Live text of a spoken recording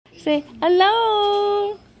Say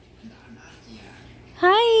hello.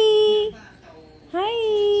 Hi. Hi.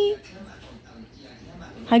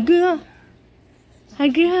 Hai cười ha.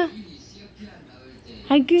 Hai cười ha.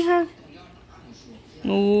 Hai cười ha.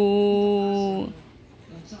 Ồ.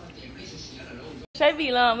 Sai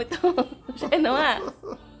vì là mới to. Sai nó à.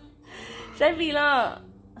 Sai vì là.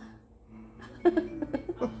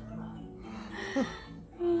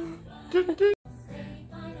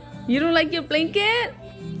 You don't like your blanket?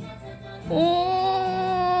 Oh.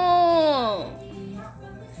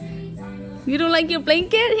 You don't like your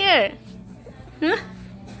blanket here? Huh?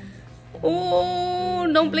 Oh,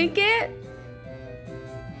 no blanket?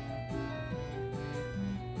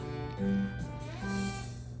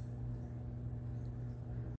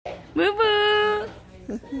 Boo boo.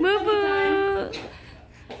 Boo boo.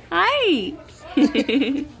 Hi.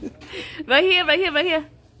 Right here, right here, right here.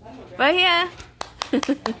 Right here.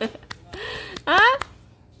 Huh?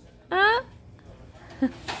 Huh?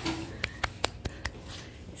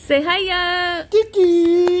 Say hiya.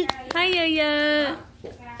 Kiki. Hiya.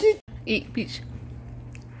 Eat peach.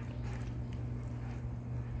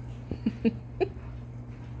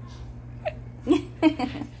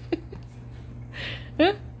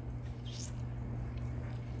 Huh?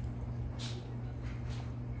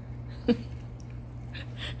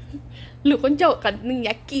 Look con trâu cắn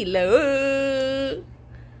nhắc kỹ lỡ.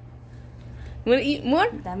 Wanna eat more?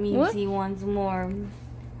 That means what? he wants more.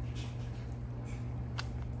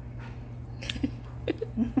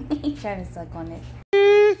 He tried to suck on it.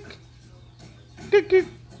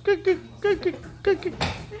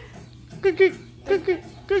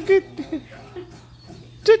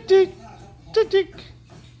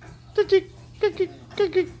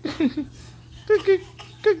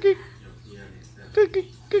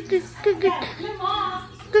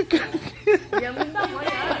 Giờ mình tao hỏi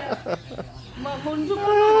à. Mà muốn giúp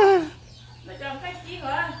nó. Mà cho cách chi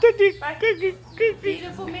hả? Chị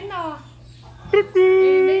được phụ miếng nào.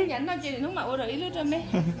 Để nhắn nó chị lúc nào rồi ý lúc cho mẹ.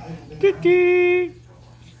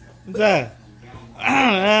 Ra.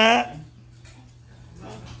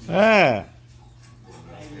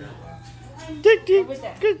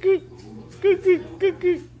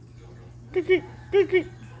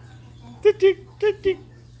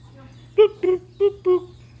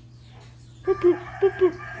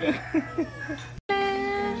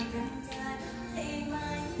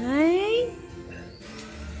 Hey.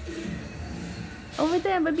 Over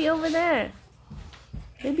there, baby, over there.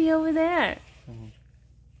 Baby, over there.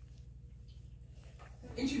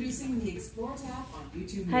 Introducing the Explore tab on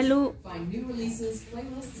YouTube. Hello. Find new releases,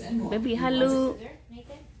 playlists, and more. Baby, hello.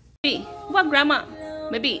 Baby, what grandma?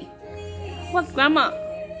 Baby, what grandma?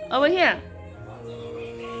 Over here.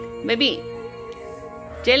 Baby.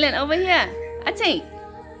 Jaylen, over here.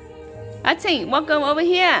 Ating, welcome over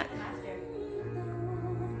here.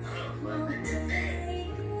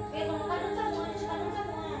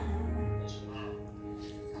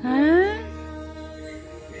 Huh?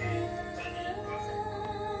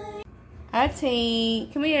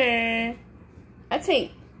 Ating, come here. Ating.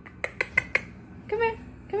 Come here.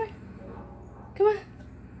 Come here. Come on.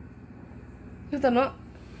 Look at nó.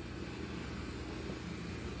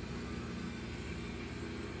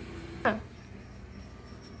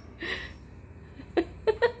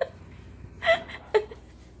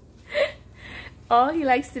 All he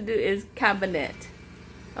likes to do is cabinet.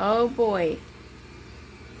 Oh boy.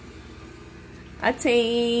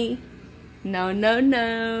 Auntie. No, no,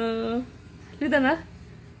 no. Look at nó.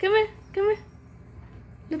 Come here. Come here.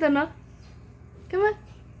 Look at nó. Come on.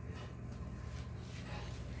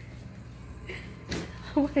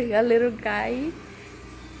 Oh my god, little guy.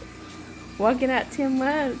 Walking at 10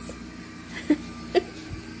 months.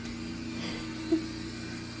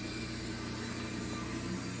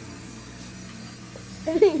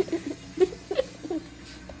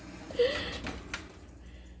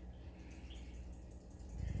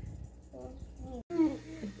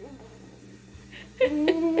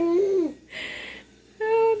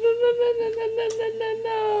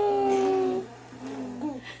 No.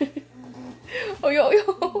 Oh, yo.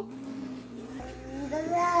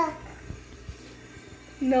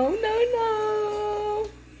 No.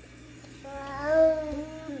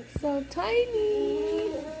 So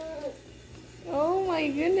tiny. Oh my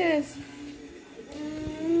goodness.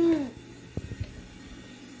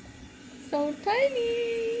 So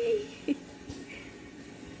tiny.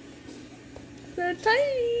 So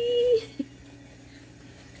tiny.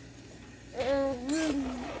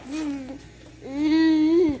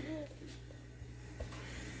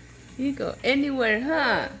 You go anywhere,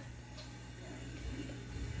 huh?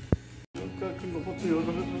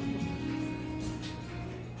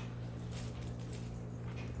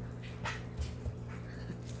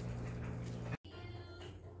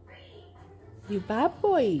 You bad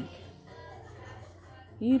boy.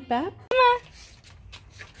 You bad. Come on.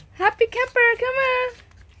 Happy camper, come on.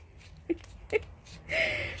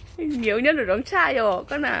 Nhiều nhất là đón trai rồi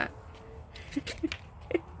con à.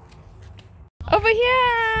 Over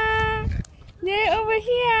here. Yeah, over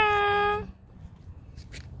here.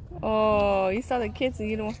 Oh, you saw the kids and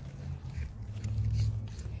you don't.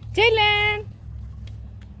 Jaylen.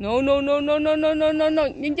 No.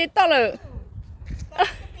 Nhưng chơi to rồi.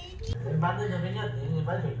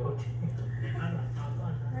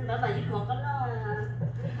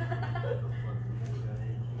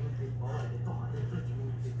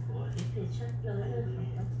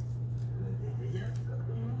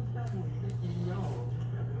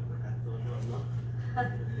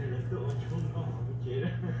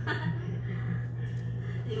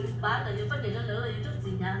 Ba là phát triển nữa là chút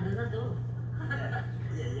gì nhà nữa đó.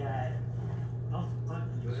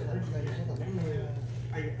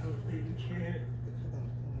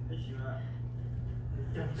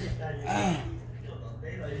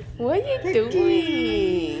 What are you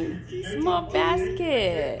doing? Small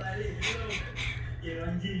basket.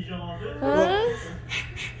 Huh?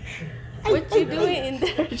 What you doing in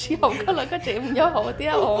there? Chị không có là có chuyện vô hộ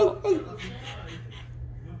tiêu.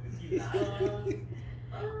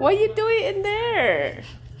 What are you doing in there?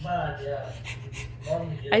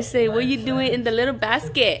 I say, what are you doing in the little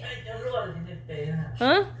basket?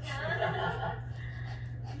 Huh?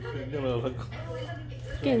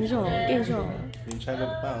 Kinh rồi. Mình trai lên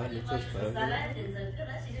bao mình chơi sờ.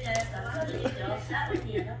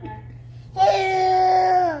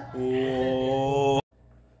 Oh.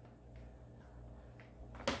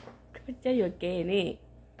 Chơi your game.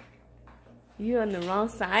 You're on the wrong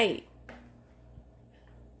side.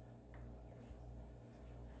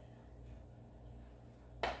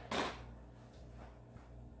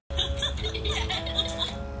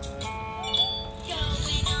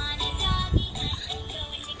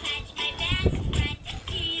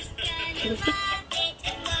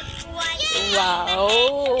 Wow,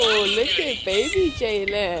 look at baby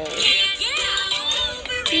Jaylen.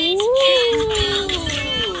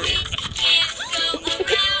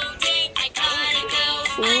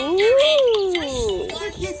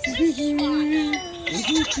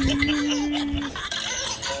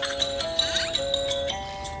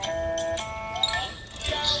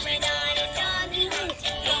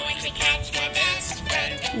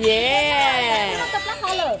 Yeah. Tập lá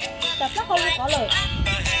hô lờ. Tập lá hô lờ.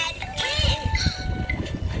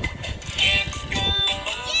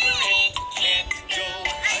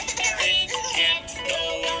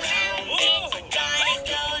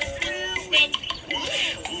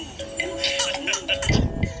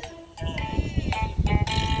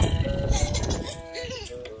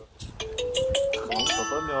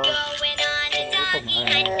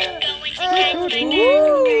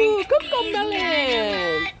 Cúc công đó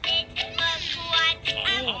lên.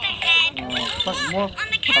 Ta cũng mua,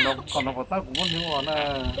 còn nó có ta cũng mua những món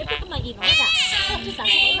này. Cái mà gì nói cả. Chứ sao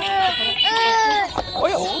vậy?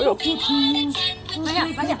 Ôi ôi.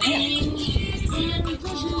 Bắt nhặt.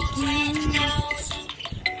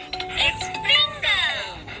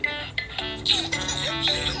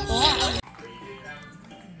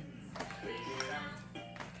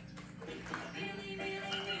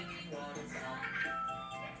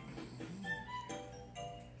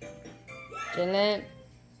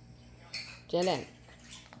 Jaylen,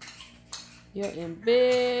 you're in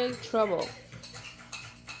big trouble.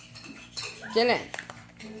 Jaylen,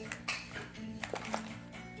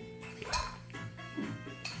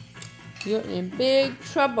 you're in big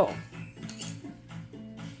trouble.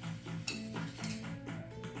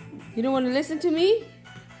 You don't want to listen to me?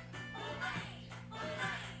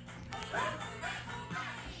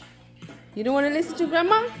 You don't want to listen to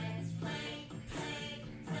Grandma?